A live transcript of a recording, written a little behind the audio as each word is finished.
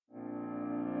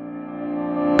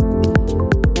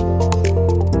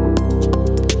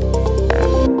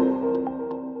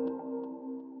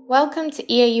Welcome to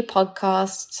EAU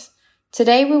Podcast.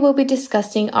 Today we will be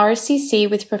discussing RCC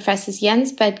with Professors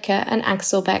Jens Bedke and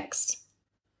Axel Becks.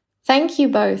 Thank you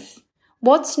both.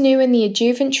 What's new in the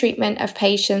adjuvant treatment of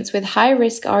patients with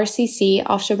high-risk RCC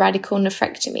after radical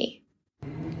nephrectomy?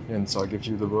 Jens, I'll give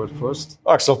you the word first.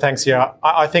 Axel, thanks. Yeah,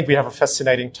 I think we have a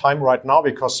fascinating time right now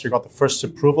because we got the first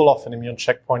approval of an immune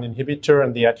checkpoint inhibitor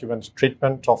in the adjuvant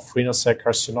treatment of renal cell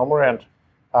carcinoma, and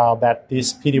that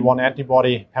this PD-1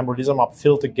 antibody pembrolizumab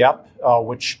filled a gap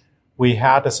which we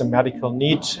had as a medical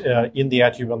need in the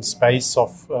adjuvant space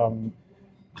of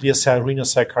clear cell renal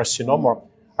cell carcinoma.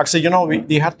 Actually,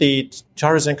 we had the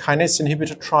tyrosine kinase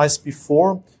inhibitor trials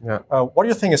before. Yeah. What do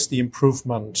you think is the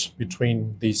improvement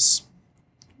between these?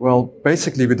 Well,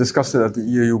 basically, we discussed it at the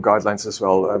EAU guidelines as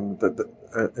well.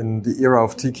 In the era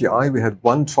of TKI, we had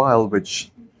one trial which,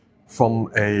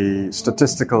 from a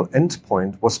statistical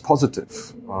endpoint, was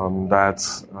positive. That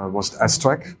was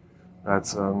ASTRAC,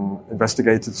 that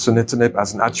investigated sunitinib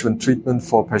as an adjuvant treatment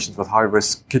for patients with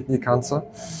high-risk kidney cancer.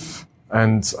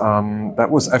 And that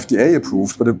was FDA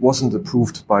approved, but it wasn't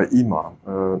approved by EMA.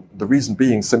 The reason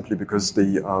being simply because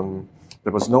there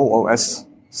was no OS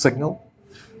signal,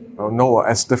 no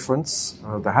OS difference.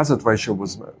 The hazard ratio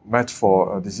was met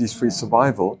for disease-free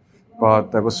survival,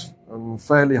 but there was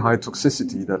fairly high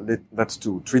toxicity that led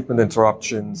to treatment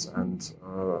interruptions and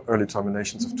early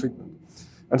terminations of treatment.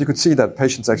 And you could see that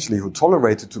patients actually who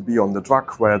tolerated to be on the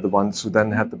drug were the ones who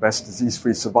then had the best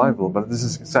disease-free survival. But this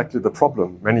is exactly the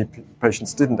problem. Many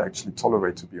patients didn't actually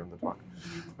tolerate to be on the drug.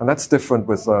 And that's different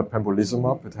with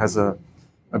pembrolizumab. It has a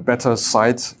better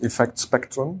side effect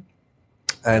spectrum.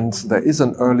 And there is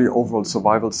an early overall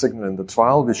survival signal in the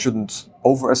trial. We shouldn't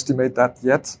overestimate that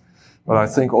yet. But I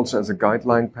think also as a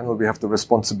guideline panel, we have the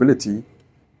responsibility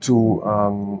to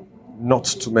not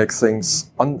to make things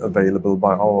unavailable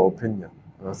by our opinion.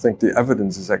 And I think the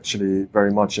evidence is actually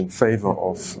very much in favor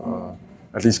of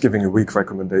at least giving a weak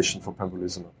recommendation for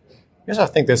pembrolizumab. Yes, I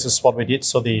think this is what we did.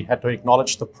 So they had to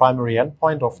acknowledge the primary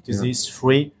endpoint of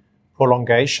disease-free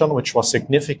prolongation, which was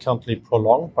significantly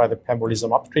prolonged by the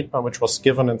pembrolizumab treatment, which was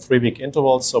given in 3-week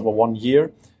intervals over 1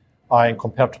 year and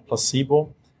compared to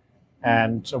placebo.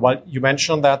 And while you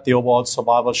mentioned that the overall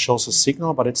survival shows a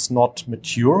signal, but it's not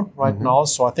mature right now.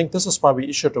 So I think this is why we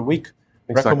issued a weak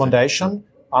recommendation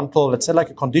until, let's say, like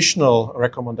a conditional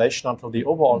recommendation until the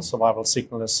overall survival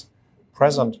signal is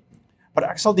present. But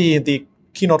actually, the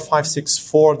Keynote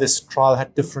 564, this trial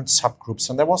had different subgroups.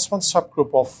 And there was one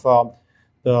subgroup of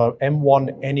the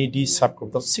M1 NED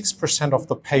subgroup, that's 6% of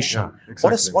the patient. Yeah,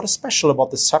 exactly. What is special about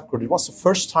this subgroup? It was the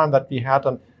first time that we had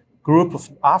a group of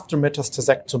after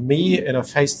metastatectomy in a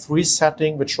phase 3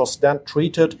 setting, which was then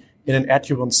treated in an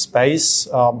adjuvant space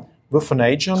with an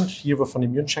agent, here with an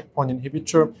immune checkpoint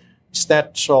inhibitor. Is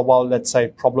that, let's say,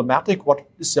 problematic?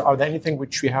 Are there anything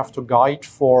which we have to guide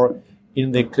for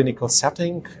in the clinical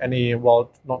setting?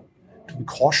 Not to be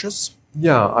cautious?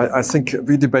 Yeah, I think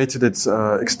we debated it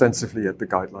extensively at the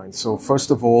guidelines. So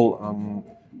first of all,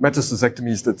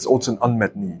 metastastectomies, that's also an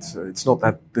unmet need. It's not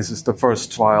that this is the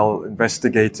first trial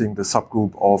investigating the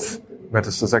subgroup of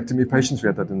metastastectomy patients. We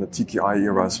had that in the TKI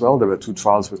era as well. There were 2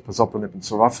 trials with pazopanib and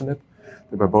sorafenib.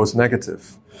 They were both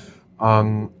negative.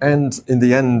 And in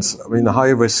the end, a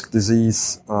high-risk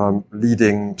disease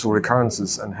leading to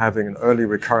recurrences and having an early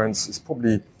recurrence is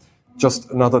probably just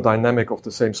another dynamic of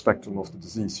the same spectrum of the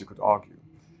disease, you could argue.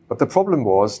 But the problem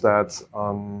was that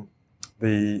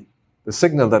the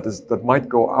signal that might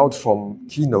go out from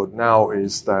Keynote now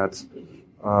is that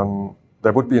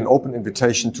there would be an open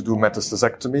invitation to do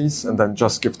metastastectomies and then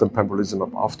just give them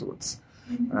pembrolizumab afterwards.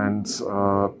 And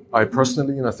I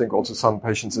personally, and I think also some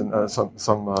patients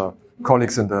some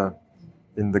colleagues in the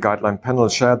guideline panel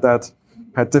shared that,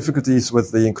 had difficulties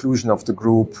with the inclusion of the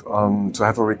group to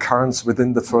have a recurrence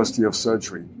within the first year of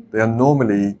surgery. They are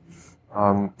normally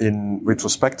in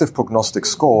retrospective prognostic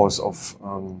scores of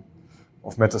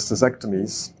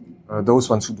metastastectomies, those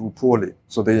ones who do poorly.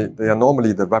 So they are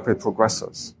normally the rapid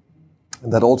progressors.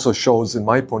 And that also shows, in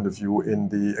my point of view, in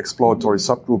the exploratory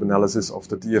subgroup analysis of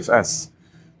the DFS.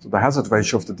 So the hazard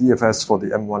ratio of the DFS for the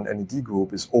M1 NED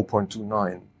group is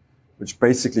 0.29, which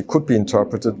basically could be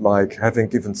interpreted like having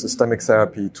given systemic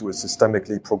therapy to a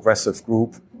systemically progressive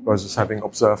group versus having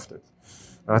observed it.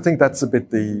 And I think that's a bit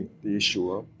the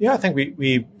issue. Huh? Yeah, I think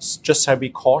we just say be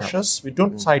cautious. Yeah. We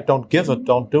don't say don't give it,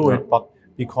 don't do it, but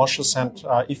be cautious. And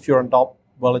if you're in doubt,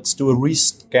 let's do a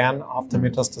rescan after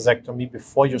metastastectomy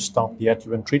before you start the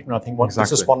adjuvant treatment. I think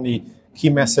this is one of the key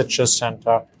messages, and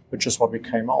which is what we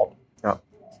came out. Yeah.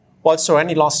 Well, so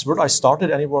any last word?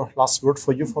 Any last word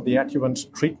for you for the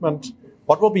adjuvant treatment?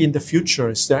 What will be in the future?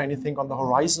 Is there anything on the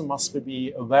horizon? Must we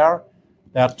be aware?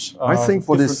 that I think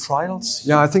what different is trials?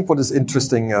 Yeah, I think what is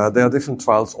interesting, there are different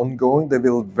trials ongoing. They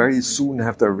will very soon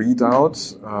have their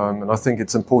readout, and I think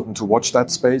it's important to watch that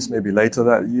space. Maybe later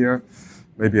that year,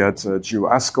 maybe at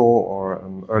GU-ASCO or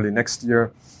early next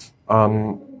year.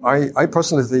 I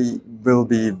personally will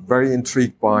be very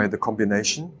intrigued by the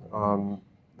combination.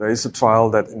 There is a trial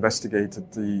that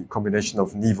investigated the combination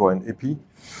of Nivo and Ipi.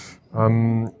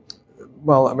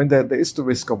 Well, I mean, there is the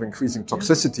risk of increasing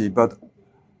toxicity, but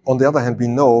on the other hand, we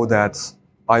know that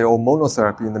IO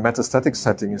monotherapy in the metastatic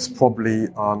setting is probably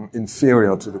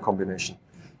inferior to the combination.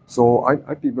 So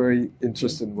I'd be very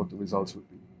interested in what the results would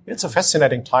be. It's a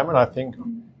fascinating time, and I think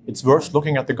it's worth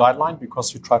looking at the guideline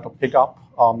because we try to pick up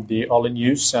the early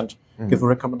news and give a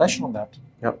recommendation on that.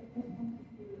 Yeah.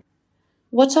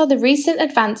 What are the recent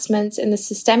advancements in the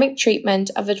systemic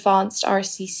treatment of advanced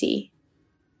RCC?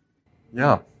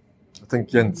 Yeah, I think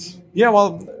Jens. Yeah,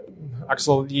 well,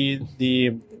 Axel,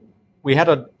 we had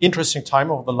an interesting time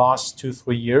over the last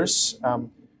 2-3 years, and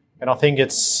I think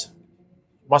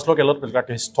must look a little bit like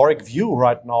a historic view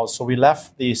right now. So we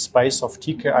left the space of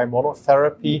TKI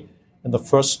monotherapy in the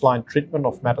first-line treatment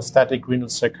of metastatic renal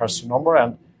cell carcinoma,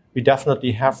 and we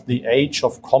definitely have the age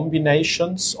of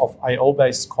combinations, of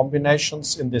IO-based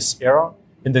combinations in this era,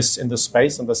 in this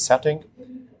space, in this setting.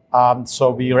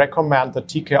 So we recommend the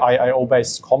TKI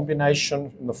IO-based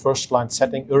combination in the first-line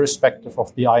setting, irrespective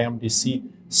of the IMDC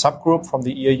subgroup from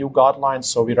the EAU guidelines.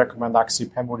 So we recommend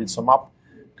pembrolizumab,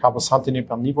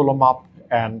 cabozantinib and nivolumab,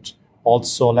 and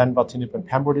also lenvatinib and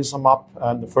pembrolizumab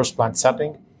in the first-line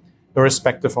setting,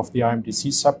 irrespective of the IMDC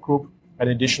subgroup. In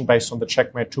addition, based on the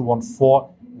CheckMate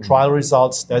 214 trial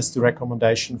results, there's the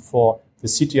recommendation for the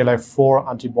CTLA-4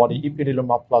 antibody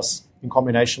ipilimumab plus in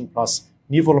combination plus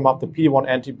nivolumab, the PD-1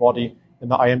 antibody in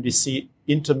the IMDC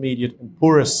intermediate and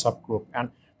poorest subgroup. And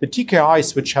the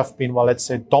TKIs, which have been, well, let's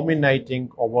say,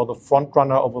 dominating or were the front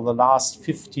runner over the last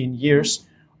 15 years,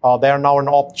 they are now an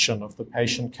option if the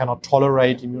patient cannot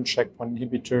tolerate immune checkpoint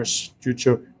inhibitors due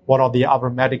to one or the other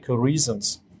medical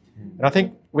reasons. And I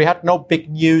think we had no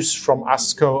big news from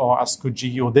ASCO or ASCO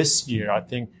GU this year. I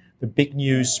think the big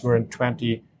news were in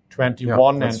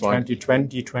 2021 and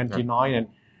 2020, 2029. Yeah.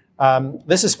 And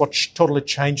this is what totally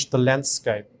changed the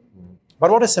landscape.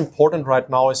 But what is important right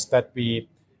now is that we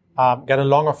get a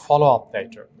longer follow-up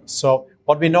data. So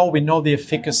what we know the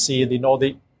efficacy, we know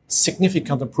the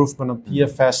significant improvement on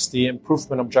PFS, the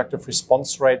improvement objective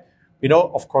response rate. We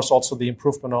know, of course, also the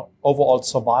improvement of overall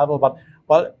survival, but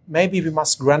well, maybe we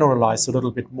must granularize a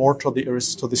little bit more to the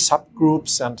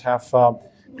subgroups and have a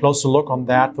closer look on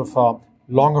that with a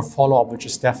longer follow-up, which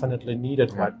is definitely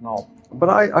needed right now. But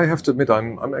I have to admit,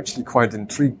 I'm actually quite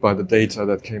intrigued by the data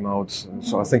that came out.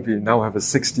 So I think we now have a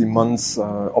 60 months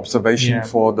observation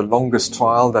for the longest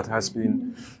trial that has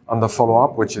been under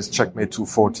follow-up, which is CheckMate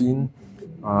 214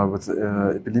 with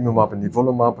ipilimumab and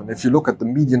nivolumab. And if you look at the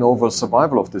median overall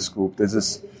survival of this group, this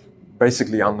is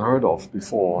basically unheard of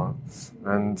before.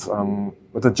 And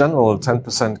with a general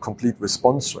 10% complete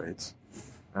response rate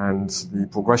and the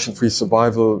progression-free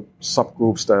survival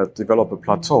subgroups that develop a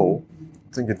plateau,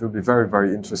 I think it will be very,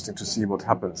 very interesting to see what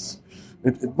happens.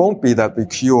 It won't be that we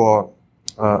cure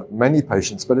many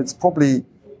patients, but it's probably,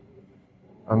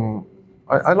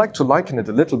 I like to liken it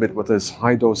a little bit with this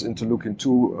high-dose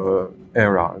interleukin-2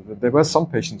 era. There were some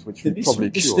patients which we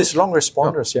probably cured. These long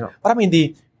responders, yeah. But I mean,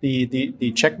 the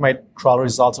CheckMate trial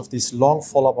results of this long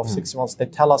follow-up of 60 months, they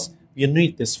tell us you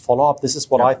need this follow-up. This is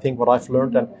what I think, what I've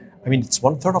learned. And I mean, it's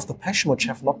 1/3 of the patients which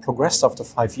have not progressed after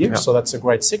 5 years. So that's a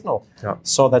great signal. Yeah.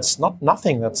 So that's not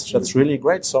nothing. That's really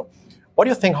great. So what do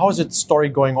you think? How is the story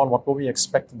going on? What will we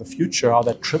expect in the future? Are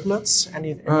there triplets?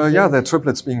 Anything? Yeah, there are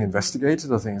triplets being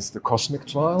investigated. I think it's the COSMIC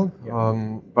trial.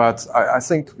 Yeah. But I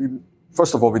think,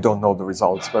 first of all, we don't know the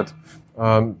results. But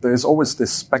there's always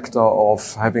this specter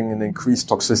of having an increased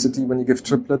toxicity when you give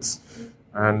triplets.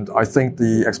 And I think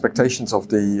the expectations of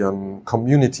the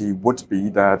community would be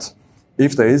that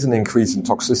if there is an increase in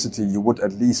toxicity, you would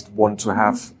at least want to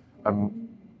have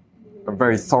a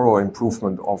very thorough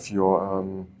improvement of your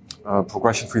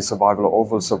progression-free survival or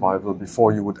overall survival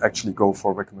before you would actually go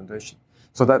for a recommendation.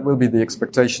 So that will be the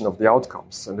expectation of the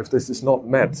outcomes. And if this is not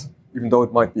met, even though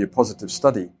it might be a positive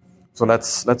study, so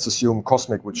let's assume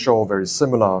COSMIC would show very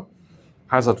similar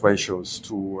hazard ratios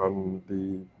to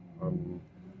the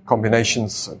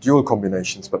combinations, dual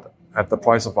combinations, but at the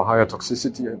price of a higher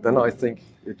toxicity, then I think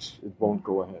it won't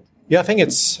go ahead. Yeah, I think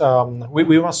it's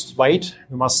we must wait,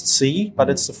 we must see, but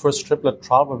it's the first triplet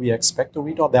trial where we expect to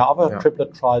read out. There are other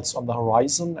triplet trials on the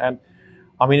horizon, and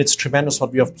I mean, it's tremendous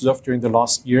what we have observed during the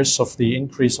last years of the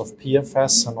increase of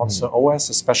PFS and also OS,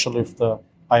 especially with the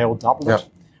IO doublet. Yeah.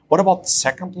 What about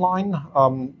second line?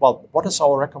 What is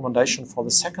our recommendation for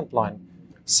the second line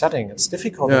setting? It's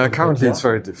difficult. Yeah, currently it's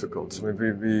very difficult. I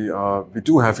mean, we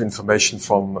do have information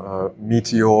from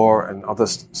Meteor and other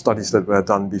studies that were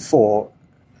done before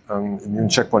immune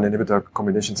checkpoint inhibitor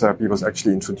combination therapy was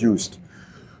actually introduced.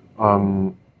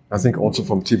 I think also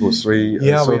from TIVO3.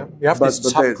 Yeah, we have these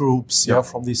subgroups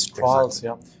from these trials.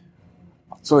 Exactly.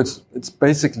 So it's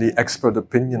basically expert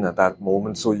opinion at that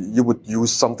moment. So you would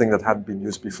use something that hadn't been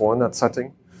used before in that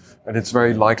setting. And it's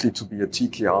very likely to be a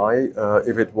TKI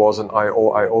if it was an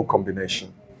IO-IO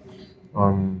combination.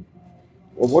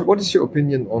 What is your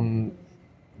opinion on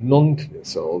non-clear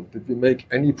cell? Did we make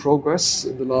any progress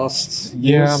in the last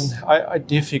years?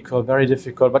 Yeah, very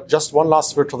difficult. But just one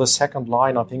last word to the second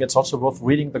line. I think it's also worth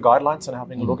reading the guidelines and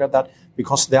having a look at that,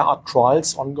 because there are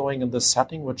trials ongoing in this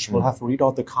setting which will have read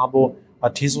out the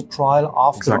Cabo-Atezo trial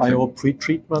after IO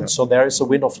pre-treatment. Yeah. So there is a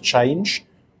wind of change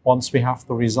once we have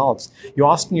the results. You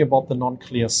asked me about the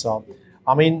non-clear cell.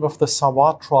 I mean, with the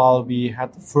Savoie trial, we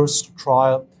had the first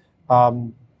trial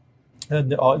in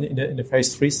the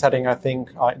phase 3 setting, I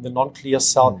think, in the non-clear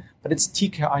cell, but it's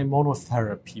TKI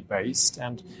monotherapy based,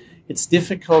 and it's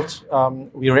difficult.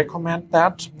 We recommend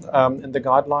that in the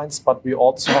guidelines, but we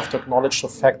also have to acknowledge the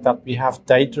fact that we have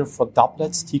data for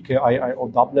doublets, TKI-IO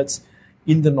doublets,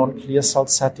 in the non-clear cell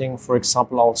setting, for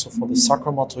example, also for the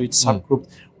sarcomatoid subgroup,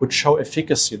 which show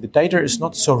efficacy. The data is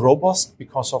not so robust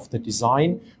because of the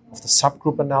design of the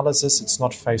subgroup analysis. It's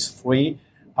not phase 3,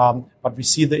 but we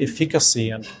see the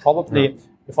efficacy. And probably,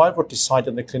 if I would decide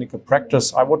in the clinical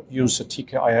practice, I would use a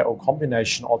TKI-IO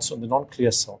combination also in the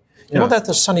non-clear cell. You know that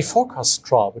the Sunny Forecast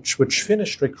trial, which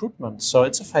finished recruitment. So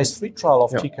it's a phase 3 trial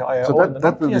of TKI-IO. So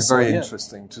that will be very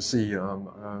interesting to see.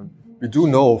 We do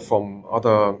know from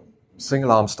other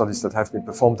single-arm studies that have been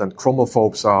performed that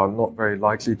chromophobes are not very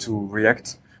likely to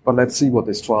react. But let's see what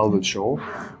this trial will show.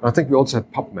 I think we also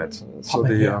had PubMed. So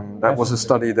that was a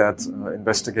study that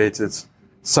investigated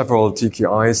several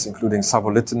TKIs, including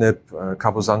savolitinib,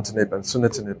 cabozantinib, and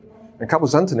sunitinib. And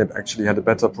cabozantinib actually had a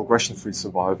better progression-free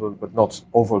survival, but not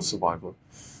overall survival.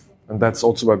 And that's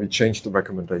also where we changed the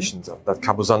recommendations, that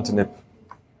cabozantinib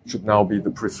should now be the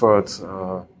preferred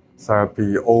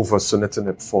therapy over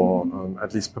sunitinib for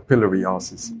at least papillary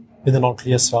RCC. In the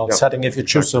non-clear cell setting, if you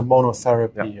choose a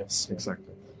monotherapy, yes.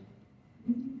 Exactly.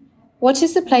 What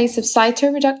is the place of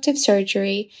cytoreductive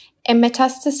surgery and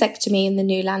metastasectomy in the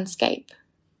new landscape?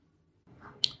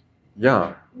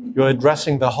 Yeah. You're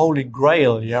addressing the holy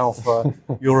grail of a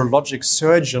urologic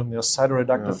surgeon, your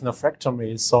cytoreductive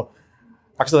nephrectomy. So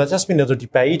actually, that has been a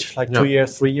debate, 2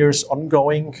 years, 3 years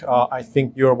ongoing. I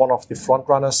think you're one of the front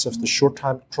runners of the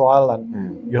SureTime trial,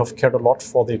 and you have cared a lot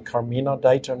for the Carmina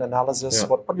data and analysis.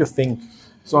 What do you think?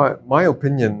 So my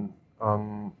opinion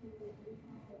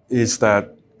is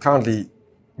that currently,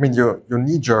 I mean, your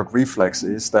knee-jerk reflex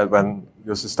is that when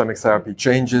your systemic therapy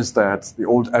changes, that the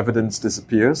old evidence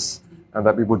disappears and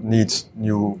that we would need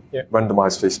new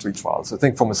randomized phase 3 trials. I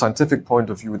think from a scientific point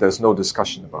of view, there's no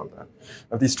discussion about that.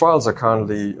 And these trials are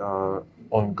currently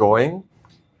ongoing.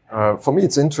 For me,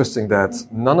 it's interesting that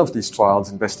none of these trials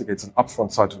investigates an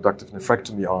upfront cytoreductive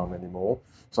nephrectomy arm anymore.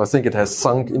 So I think it has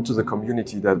sunk into the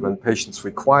community that when patients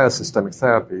require systemic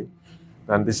therapy,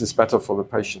 then this is better for the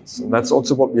patients. And that's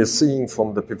also what we are seeing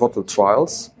from the pivotal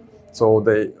trials. So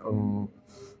they,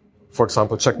 for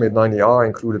example, CheckMate 9ER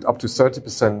included up to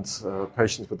 30%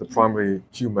 patients with the primary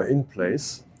tumor in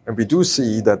place. And we do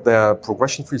see that their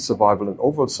progression-free survival and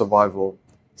overall survival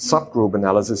subgroup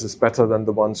analysis is better than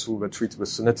the ones who were treated with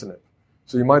sunitinib.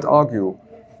 So you might argue,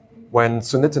 when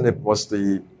sunitinib was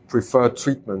the preferred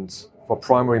treatment for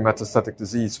primary metastatic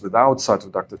disease without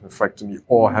cytoreductive nephrectomy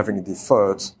or having it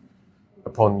deferred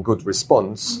upon good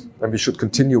response, then we should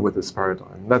continue with this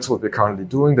paradigm. And that's what we're currently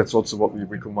doing. That's also what we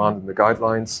recommend in the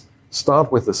guidelines.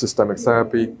 Start with the systemic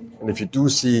therapy, and if you do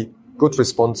see good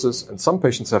responses, and some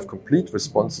patients have complete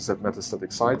responses at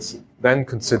metastatic sites, then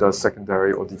consider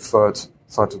secondary or deferred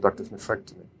cytoreductive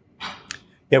nephrectomy.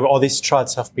 Yeah, well, all these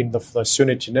trials have been the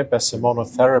sunitinib as a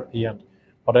monotherapy,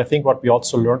 but I think what we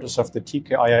also learned is of the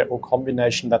TKI-IO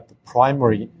combination that the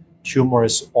primary tumor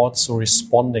is also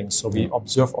responding. So we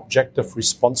observe objective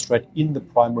response rate in the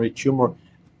primary tumor.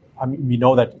 I mean, we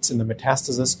know that it's in the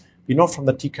metastasis. We know from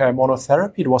the TKI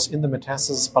monotherapy it was in the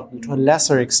metastasis, but to a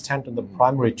lesser extent in the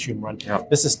primary tumor. And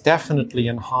this is definitely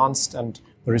enhanced, and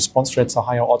the response rates are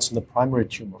higher also in the primary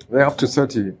tumor. They're up to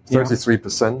 33%,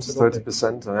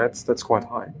 30%, and that's quite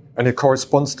high. And it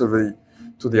corresponds to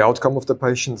the outcome of the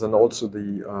patients and also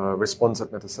the response at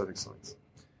metastatic sites.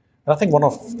 And I think one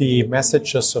of the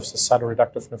messages of the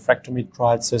cytoreductive nephrectomy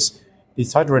trials is the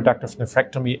cytoreductive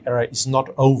nephrectomy era is not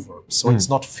over, so it's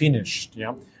not finished.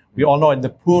 We all know in the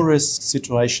poor risk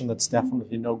situation, that's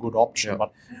definitely no good option.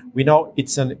 But we know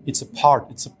it's a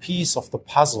piece of the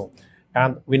puzzle.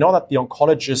 And we know that the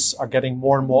oncologists are getting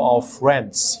more and more our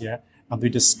friends, and we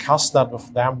discuss that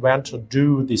with them when to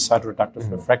do the cytoreductive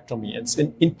nephrectomy. It's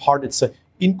in part, it's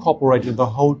incorporated in the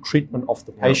whole treatment of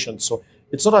the patient. So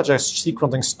it's not just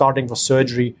sequencing, starting with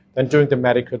surgery, then doing the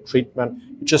medical treatment.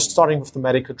 You're just starting with the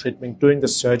medical treatment, doing the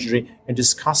surgery, and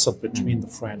discuss it between the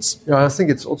friends. Yeah, I think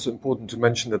it's also important to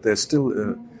mention that there's still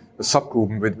a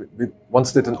subgroup. We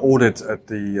once did an audit at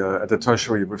the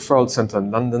tertiary referral center in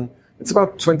London. It's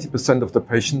about 20% of the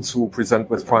patients who present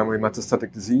with primary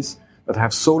metastatic disease that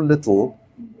have so little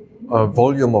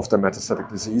volume of their metastatic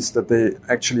disease that they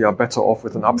actually are better off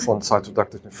with an upfront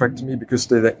cytoreductive nephrectomy, because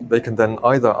they can then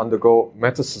either undergo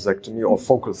metastasectomy or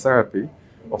focal therapy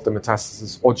of the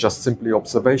metastasis, or just simply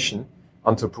observation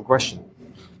until progression.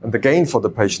 And the gain for the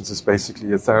patients is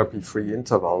basically a therapy-free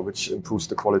interval, which improves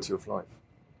the quality of life.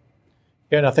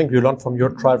 Yeah, and I think we learned from your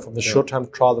trial, from the short-term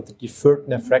trial, that the deferred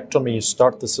nephrectomy, you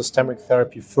start the systemic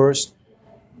therapy first,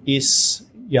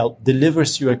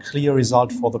 delivers you a clear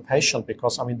result for the patient,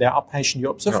 because, there are patients, you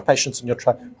observe patients in your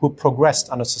trial who progressed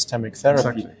under systemic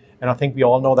therapy. Exactly. And I think we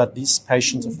all know that these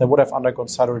patients, if they would have undergone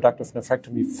cytoreductive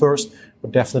nephrectomy first,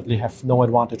 would definitely have no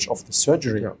advantage of the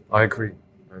surgery. Yeah, I agree.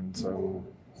 And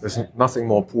there's nothing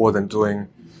more poor than doing,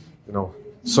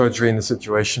 surgery in a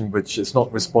situation which is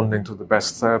not responding to the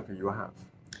best therapy you have.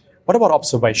 What about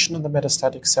observation in the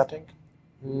metastatic setting?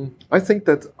 I think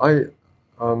that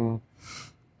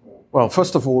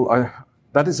first of all,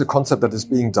 that is a concept that is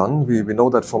being done. We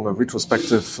know that from a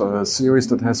retrospective series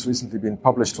that has recently been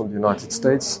published from the United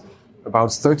States. About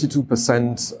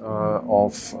 32%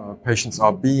 of patients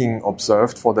are being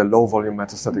observed for their low-volume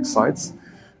metastatic sites.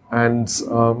 And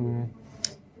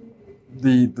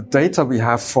the data we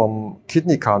have from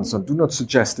kidney cancer do not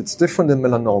suggest, it's different in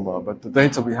melanoma, but the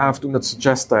data we have do not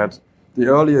suggest that the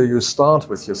earlier you start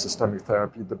with your systemic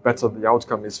therapy, the better the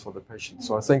outcome is for the patient.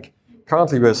 So I think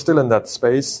currently we're still in that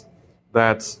space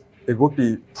that it would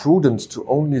be prudent to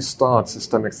only start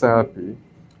systemic therapy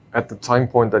at the time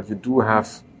point that you do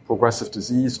have progressive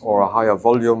disease or a higher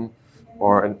volume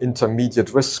or an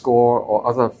intermediate risk score or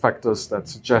other factors that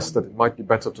suggest that it might be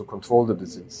better to control the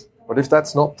disease. But if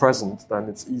that's not present, then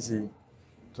it's easy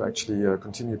to actually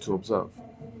continue to observe.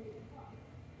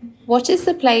 What is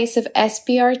the place of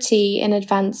SBRT in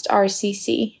advanced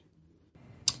RCC?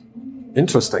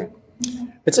 Interesting.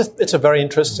 It's a very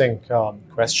interesting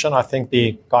question. I think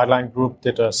the guideline group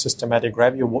did a systematic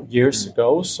review years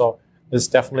ago, so it's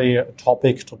definitely a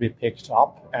topic to be picked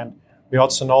up. And we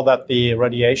also know that the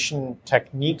radiation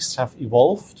techniques have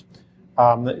evolved.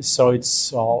 So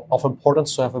it's of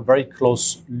importance to have a very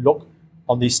close look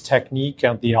on this technique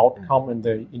and the outcome in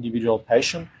the individual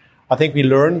patient. I think we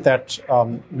learned that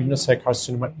renal cell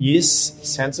carcinoma is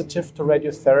sensitive to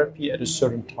radiotherapy at a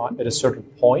certain time, at a certain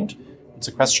point. It's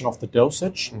a question of the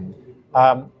dosage.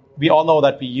 We all know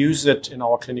that we use it in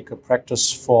our clinical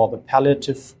practice for the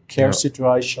palliative care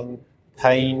situation,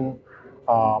 pain,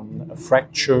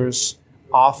 fractures,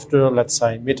 after, let's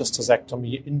say,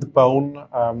 metastasectomy in the bone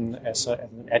as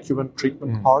an adjuvant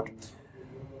treatment part.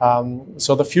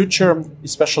 So the future,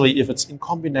 especially if it's in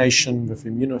combination with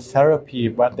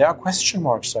immunotherapy, but there are question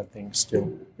marks, I think,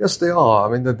 still. Yes, they are.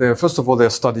 I mean, first of all, there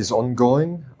are studies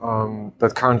ongoing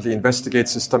that currently investigate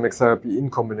systemic therapy in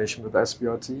combination with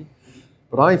SBRT.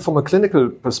 But from a clinical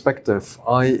perspective,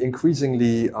 I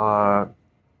increasingly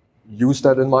use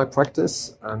that in my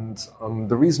practice. And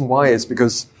the reason why is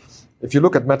because if you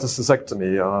look at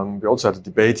metastasectomy, we also had a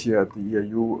debate here at the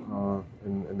EAU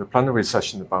in the plenary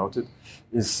session about it,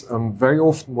 is very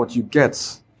often what you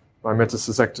get by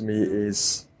metastasectomy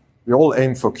is we all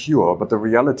aim for cure, but the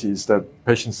reality is that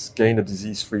patients gain a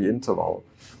disease-free interval.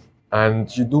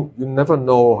 And you never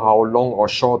know how long or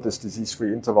short this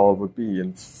disease-free interval would be.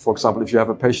 And for example, if you have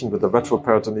a patient with a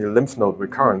retroperitoneal lymph node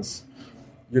recurrence,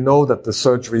 you know that the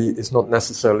surgery is not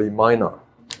necessarily minor.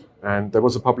 And there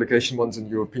was a publication once in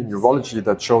European Urology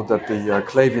that showed that the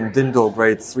Clavin-Dindo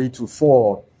grade 3 to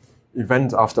 4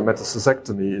 event after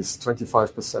metastasectomy is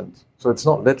 25%. So it's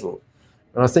not little.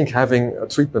 And I think having a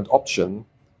treatment option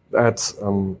that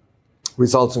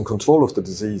results in control of the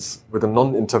disease with a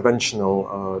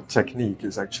non-interventional technique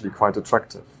is actually quite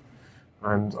attractive.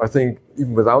 And I think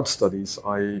even without studies,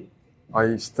 I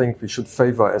think we should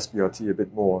favor SBRT a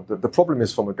bit more. The problem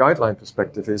is, from a guideline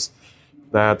perspective, is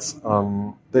that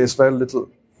there's very little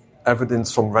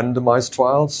evidence from randomized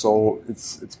trials. So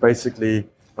it's basically,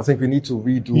 I think we need to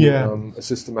redo a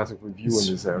systematic review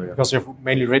in this area. Because you have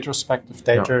mainly retrospective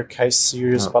data, case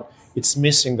series, but it's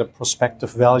missing the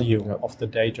prospective value of the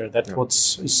data. That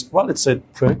it's a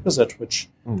prerequisite which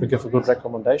to give a good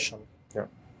recommendation. Yeah.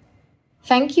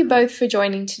 Thank you both for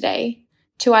joining today.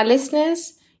 To our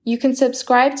listeners, you can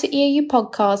subscribe to EAU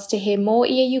Podcast to hear more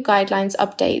EAU Guidelines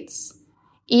updates.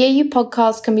 EAU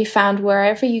Podcast can be found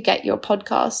wherever you get your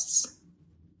podcasts.